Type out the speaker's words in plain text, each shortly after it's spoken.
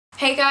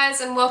Hey guys,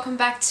 and welcome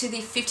back to the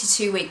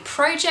 52-week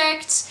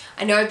project.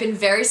 I know I've been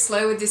very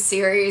slow with this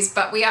series,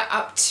 but we are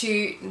up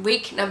to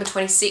week number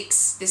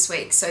 26 this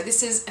week. So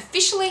this is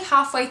officially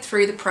halfway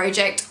through the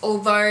project,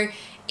 although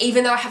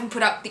even though I haven't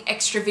put up the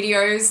extra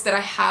videos that I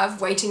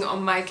have waiting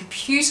on my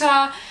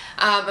computer,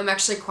 I'm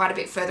actually quite a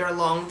bit further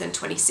along than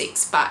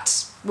 26,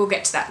 but we'll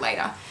get to that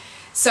later.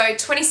 So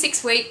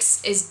 26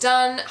 weeks is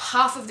done,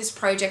 half of this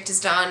project is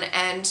done,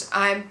 and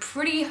I'm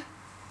pretty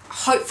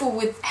hopeful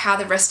with how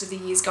the rest of the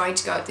year is going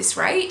to go at this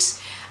rate.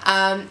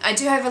 I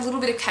do have a little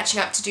bit of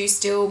catching up to do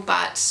still,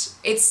 but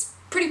it's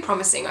pretty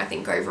promising, I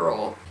think,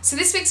 overall. So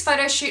this week's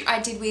photo shoot I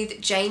did with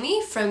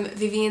Jaimee from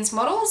Viviens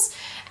Models,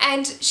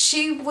 and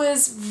she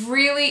was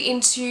really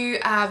into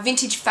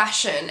vintage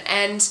fashion,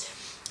 and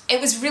it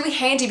was really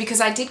handy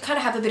because I did kind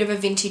of have a bit of a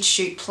vintage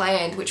shoot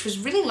planned, which was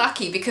really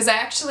lucky because I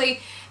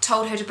actually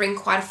told her to bring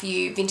quite a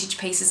few vintage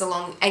pieces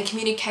along and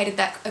communicated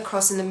that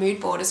across in the mood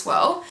board as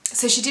well.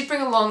 So she did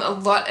bring along a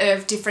lot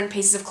of different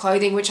pieces of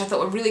clothing, which I thought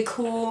were really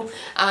cool.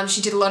 She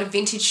did a lot of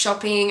vintage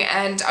shopping,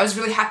 and I was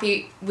really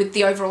happy with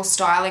the overall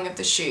styling of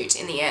the shoot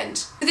in the end.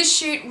 For this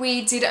shoot,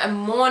 we did a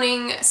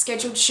morning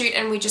scheduled shoot,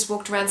 and we just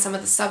walked around some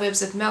of the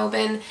suburbs of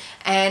Melbourne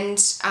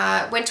and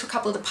went to a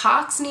couple of the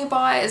parks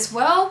nearby as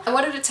well. I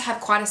wanted it to have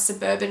quite a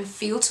suburban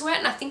feel to it,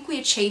 and I think we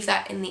achieved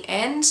that in the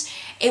end.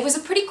 It was a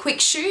pretty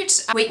quick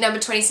shoot. Week number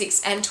 26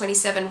 and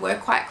 27 were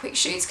quite quick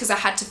shoots because I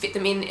had to fit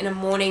them in a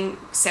morning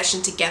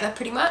session together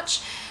pretty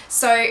much.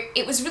 So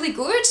it was really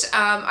good.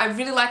 I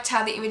really liked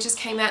how the images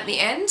came out in the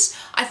end.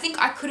 I think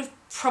I could have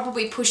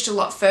probably pushed a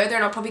lot further,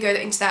 and I'll probably go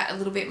into that a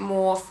little bit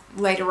more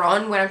later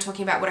on when I'm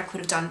talking about what I could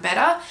have done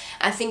better.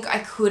 I think I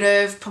could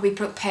have probably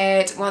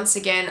prepared once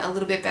again a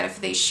little bit better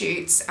for these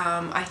shoots.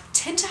 I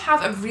tend to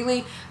have a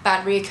really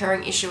bad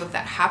reoccurring issue of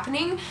that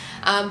happening,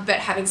 but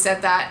having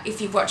said that,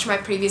 if you've watched my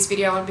previous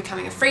video on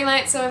becoming a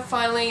freelancer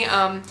finally,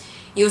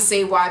 you'll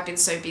see why I've been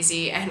so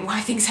busy and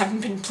why things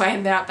haven't been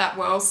planned out that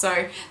well,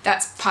 so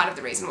that's part of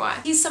the reason why.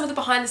 Here's some of the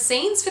behind the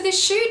scenes for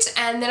this shoot,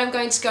 and then I'm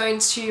going to go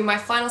into my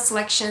final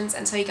selections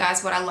and tell you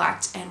guys what I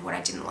liked and what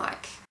I didn't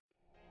like.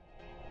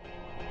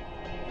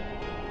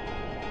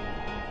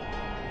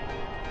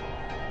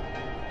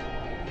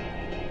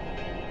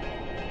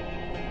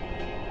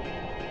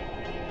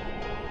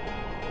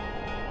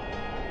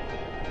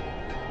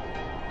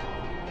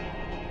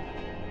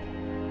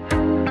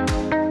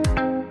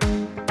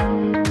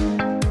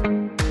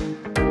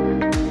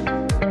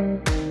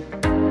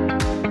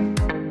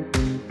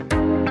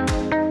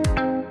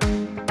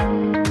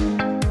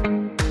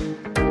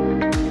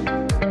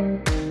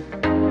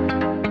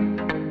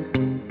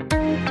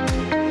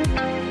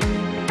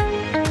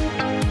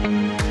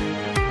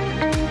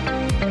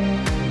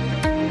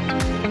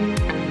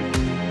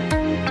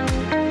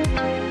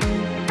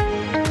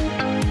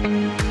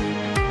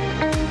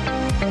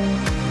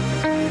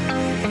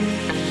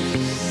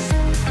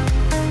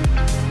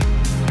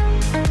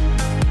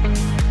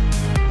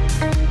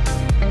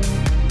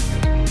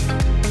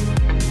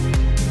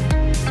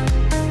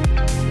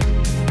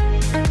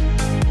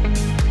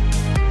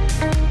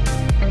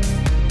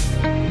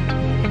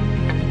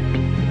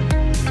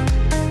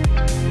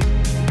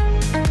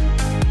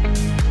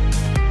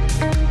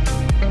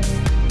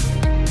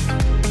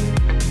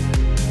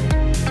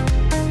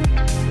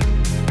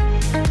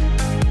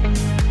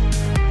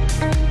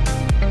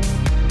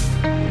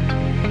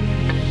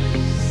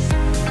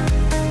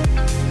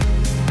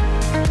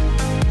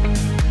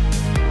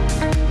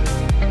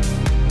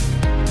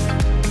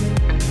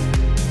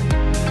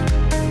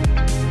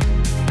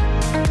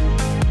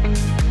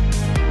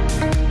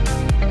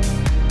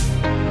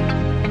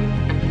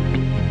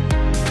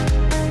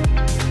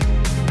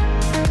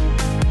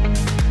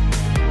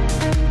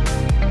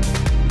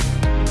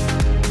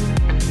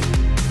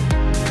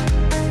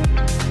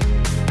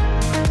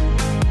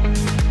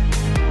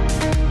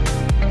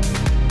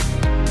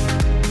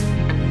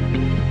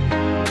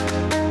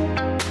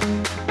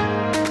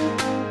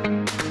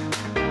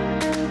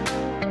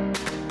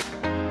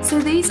 So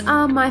these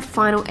are my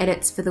final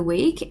edits for the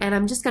week, and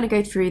I'm just going to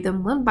go through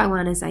them one by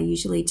one as I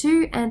usually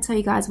do and tell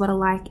you guys what I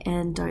like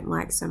and don't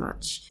like so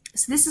much.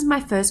 So this is my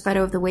first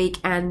photo of the week,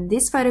 and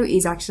this photo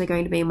is actually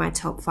going to be in my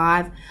top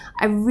 5.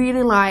 I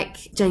really like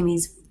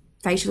Jaimee's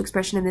facial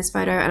expression in this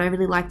photo, and I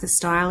really like the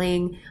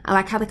styling. I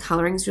like how the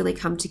colorings really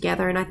come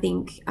together, and I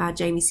think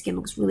Jaimee's skin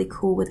looks really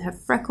cool with her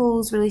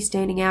freckles really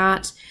standing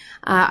out.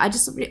 I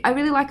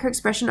really like her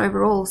expression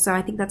overall, so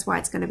I think that's why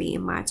it's going to be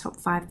in my top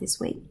 5 this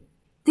week.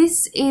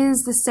 This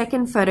is the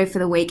second photo for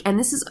the week, and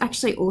this is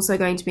actually also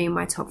going to be in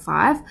my top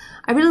 5.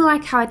 I really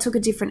like how I took a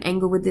different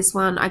angle with this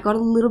one. I got a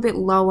little bit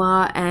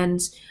lower, and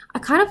I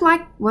kind of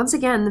like, once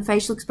again, the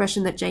facial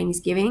expression that Jaimee's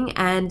giving,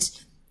 and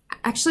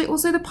actually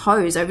also the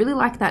pose. I really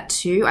like that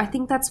too. I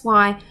think that's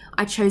why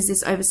I chose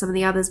this over some of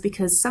the others,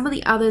 because some of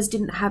the others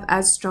didn't have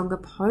as stronger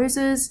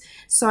poses,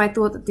 so I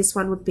thought that this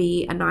one would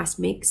be a nice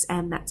mix,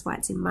 and that's why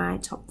it's in my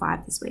top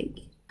 5 this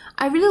week.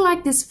 I really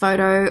like this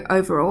photo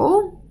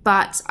overall,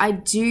 but I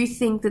do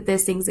think that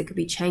there's things that could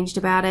be changed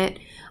about it.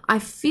 I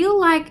feel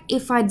like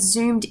if I'd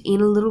zoomed in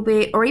a little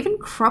bit or even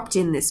cropped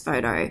in this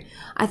photo,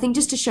 I think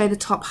just to show the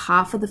top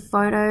half of the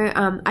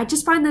photo, I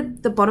just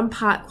find the bottom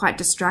part quite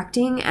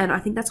distracting, and I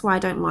think that's why I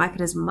don't like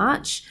it as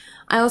much.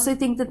 I also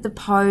think that the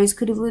pose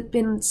could have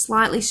been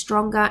slightly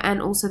stronger,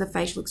 and also the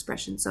facial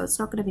expression, so it's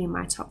not going to be in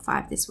my top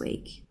 5 this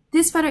week.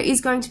 This photo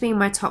is going to be in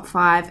my top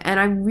 5, and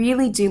I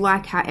really do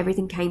like how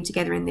everything came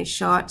together in this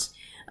shot.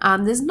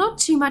 There's not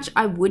too much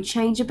I would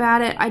change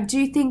about it. I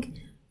do think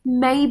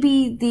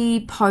maybe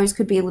the pose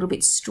could be a little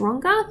bit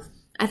stronger.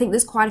 I think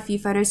there's quite a few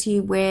photos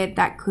here where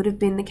that could have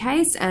been the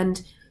case,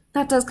 and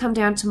that does come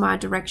down to my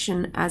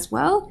direction as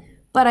well.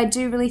 But I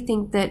do really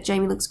think that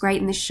Jaimee looks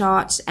great in this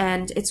shot,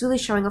 and it's really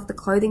showing off the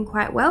clothing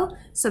quite well,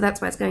 so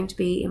that's why it's going to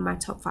be in my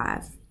top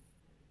 5.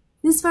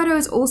 This photo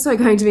is also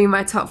going to be in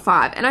my top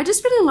 5, and I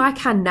just really like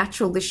how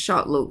natural this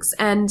shot looks,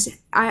 and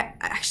I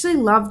actually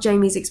love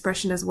Jaimee's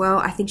expression as well.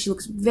 I think she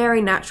looks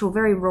very natural,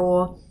 very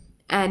raw,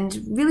 and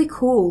really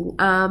cool.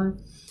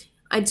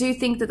 I do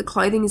think that the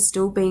clothing is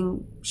still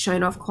being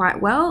shown off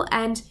quite well,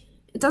 and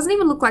it doesn't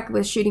even look like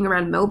we're shooting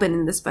around Melbourne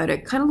in this photo.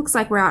 It kind of looks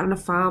like we're out on a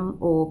farm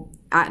or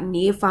out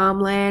near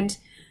farmland.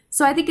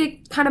 So I think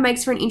it kind of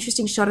makes for an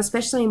interesting shot,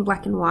 especially in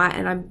black and white,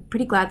 and I'm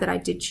pretty glad that I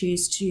did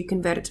choose to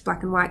convert it to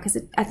black and white because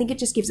I think it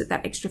just gives it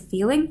that extra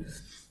feeling.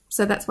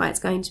 So that's why it's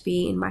going to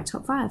be in my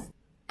top 5.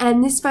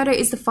 And this photo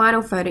is the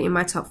final photo in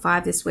my top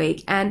 5 this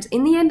week, and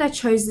in the end I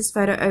chose this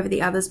photo over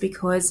the others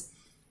because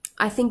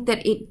I think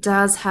that it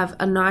does have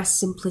a nice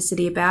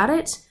simplicity about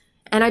it,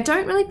 and I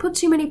don't really put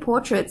too many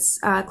portraits,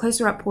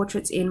 closer up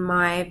portraits in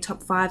my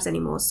top 5s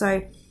anymore,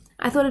 so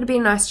I thought it'd be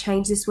a nice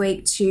change this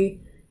week to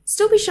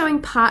still be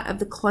showing part of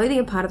the clothing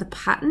and part of the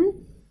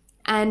pattern,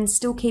 and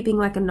still keeping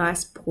like a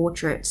nice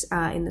portrait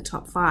in the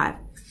top 5.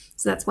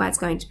 So that's why it's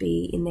going to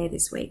be in there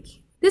this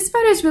week. This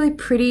photo is really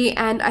pretty,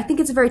 and I think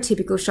it's a very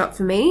typical shot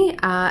for me,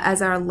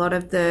 as are a lot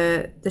of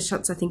the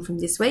shots I think from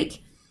this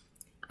week.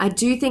 I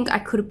do think I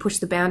could have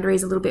pushed the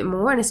boundaries a little bit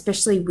more, and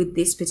especially with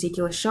this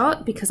particular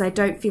shot, because I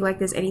don't feel like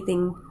there's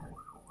anything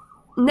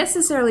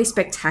necessarily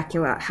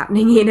spectacular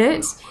happening in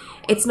it.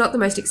 It's not the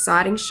most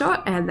exciting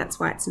shot, and that's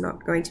why it's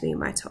not going to be in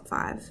my top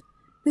 5.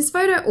 This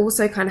photo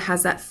also kind of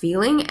has that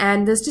feeling,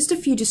 and there's just a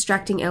few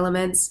distracting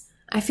elements.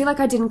 I feel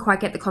like I didn't quite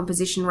get the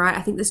composition right.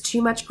 I think there's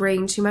too much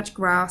green, too much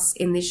grass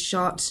in this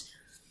shot,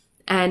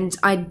 and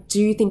I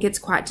do think it's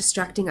quite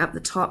distracting up the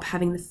top,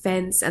 having the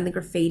fence and the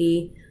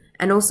graffiti,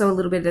 and also a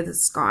little bit of the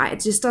sky.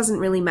 It just doesn't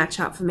really match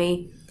up for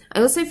me.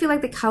 I also feel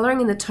like the colouring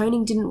and the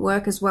toning didn't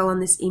work as well on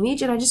this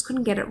image, and I just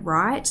couldn't get it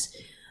right.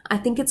 I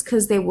think it's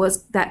because there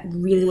was that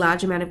really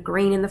large amount of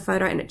green in the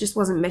photo, and it just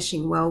wasn't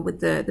meshing well with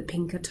the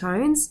pinker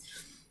tones.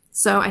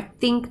 So I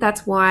think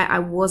that's why I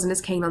wasn't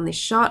as keen on this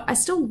shot. I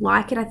still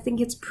like it. I think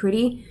it's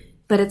pretty,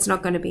 but it's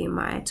not going to be in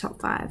my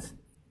top 5.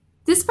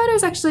 This photo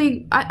is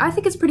actually, I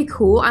think it's pretty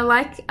cool. I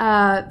like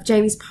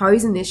Jaimee's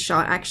pose in this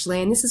shot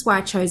actually, and this is why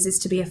I chose this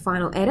to be a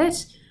final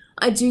edit.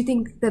 I do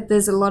think that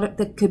there's a lot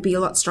that could be a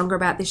lot stronger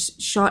about this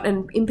shot,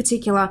 and in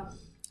particular,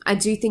 I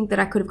do think that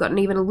I could have gotten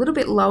even a little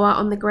bit lower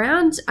on the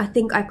ground. I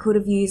think I could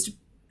have used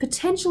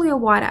potentially a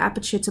wider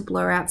aperture to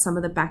blur out some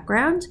of the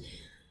background,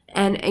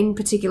 and in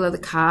particular the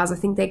cars. I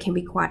think they can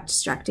be quite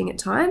distracting at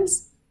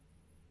times.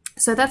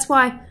 So that's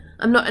why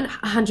I'm not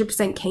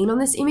 100% keen on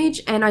this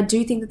image, and I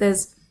do think that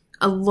there's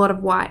a lot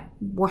of white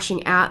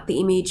washing out the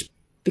image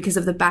because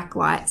of the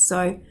backlight.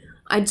 So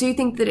I do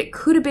think that it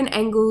could have been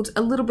angled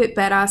a little bit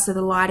better so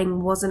the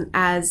lighting wasn't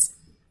as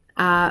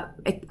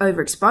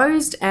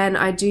overexposed, and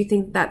I do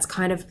think that's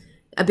kind of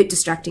a bit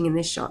distracting in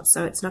this shot,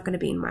 so it's not going to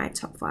be in my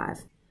top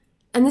 5.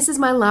 And this is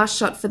my last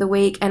shot for the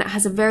week, and it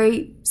has a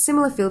very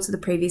similar feel to the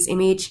previous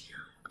image.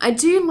 I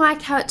do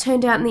like how it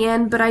turned out in the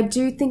end, but I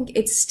do think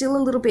it's still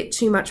a little bit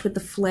too much with the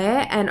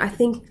flare, and I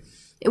think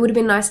it would have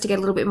been nice to get a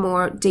little bit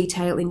more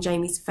detail in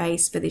Jaimee's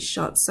face for this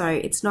shot, so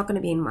it's not going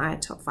to be in my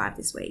top 5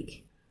 this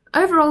week.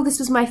 Overall, this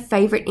was my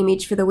favourite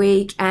image for the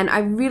week, and I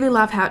really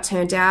love how it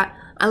turned out.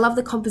 I love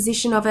the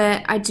composition of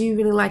it. I do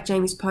really like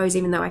Jaimee's pose,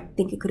 even though I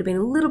think it could have been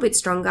a little bit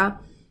stronger,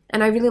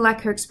 and I really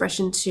like her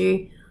expression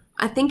too.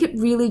 I think it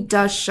really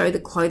does show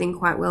the clothing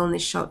quite well in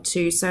this shot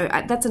too, so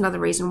that's another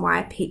reason why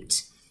I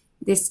picked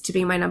this to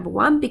be my number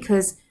 1,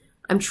 because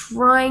I'm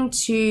trying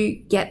to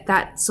get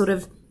that sort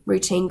of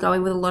routine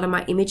going with a lot of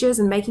my images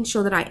and making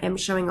sure that I am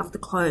showing off the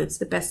clothes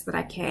the best that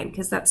I can,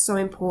 because that's so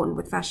important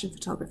with fashion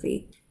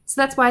photography. So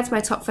that's why it's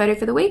my top photo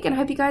for the week, and I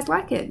hope you guys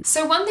like it.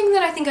 So one thing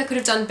that I think I could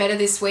have done better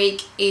this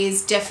week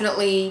is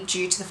definitely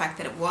due to the fact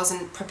that it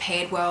wasn't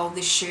prepared well,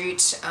 this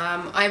shoot.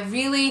 I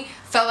really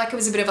felt like it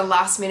was a bit of a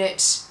last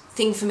minute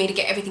thing for me to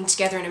get everything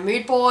together in a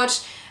mood board,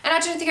 and I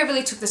don't think I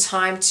really took the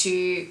time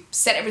to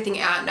set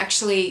everything out and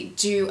actually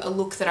do a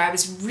look that I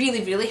was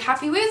really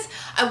happy with.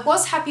 I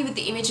was happy with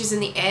the images in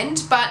the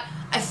end, but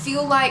I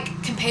feel like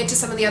compared to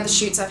some of the other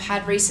shoots I've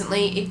had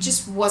recently, it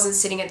just wasn't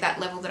sitting at that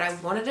level that I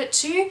wanted it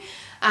to.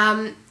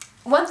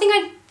 One thing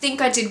I think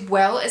I did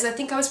well is I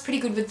think I was pretty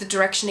good with the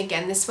direction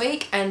again this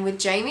week and with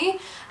Jaimee,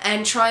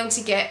 and trying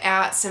to get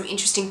out some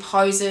interesting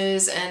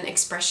poses and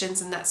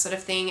expressions and that sort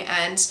of thing,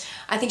 and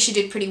I think she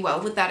did pretty well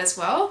with that as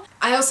well.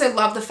 I also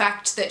love the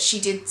fact that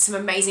she did some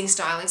amazing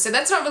styling, so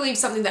that's not really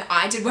something that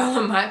I did well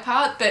on my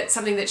part, but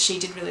something that she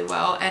did really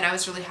well and I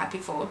was really happy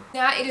for.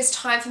 Now it is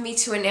time for me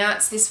to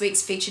announce this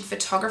week's featured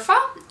photographer,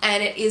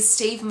 and it is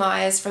Steve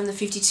Meyers from the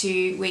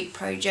 52 Week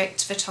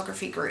Project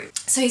photography group.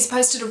 So he's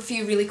posted a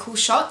few really cool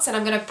shots, and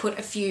I'm going to put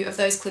a few of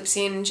those clips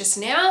in just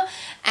now,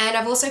 and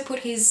I've also put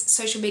his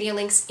social media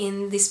links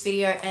in this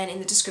video and in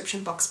the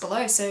description box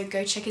below, so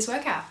go check his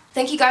work out.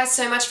 Thank you guys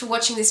so much for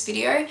watching this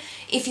video.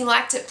 If you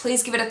liked it,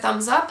 please give it a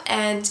thumbs up,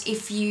 and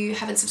if you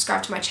haven't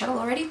subscribed to my channel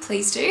already,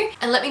 please do.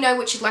 And let me know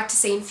what you'd like to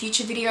see in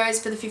future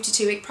videos for the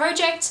 52 Week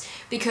Project,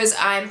 because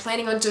I'm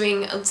planning on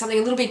doing something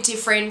a little bit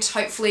different.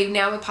 Hopefully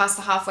now we're past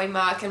the halfway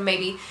mark, and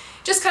maybe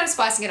just kind of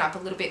spicing it up a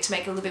little bit to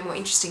make it a little bit more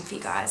interesting for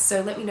you guys.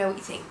 So let me know what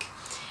you think.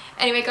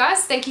 Anyway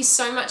guys, thank you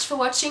so much for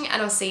watching,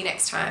 and I'll see you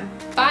next time.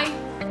 Bye!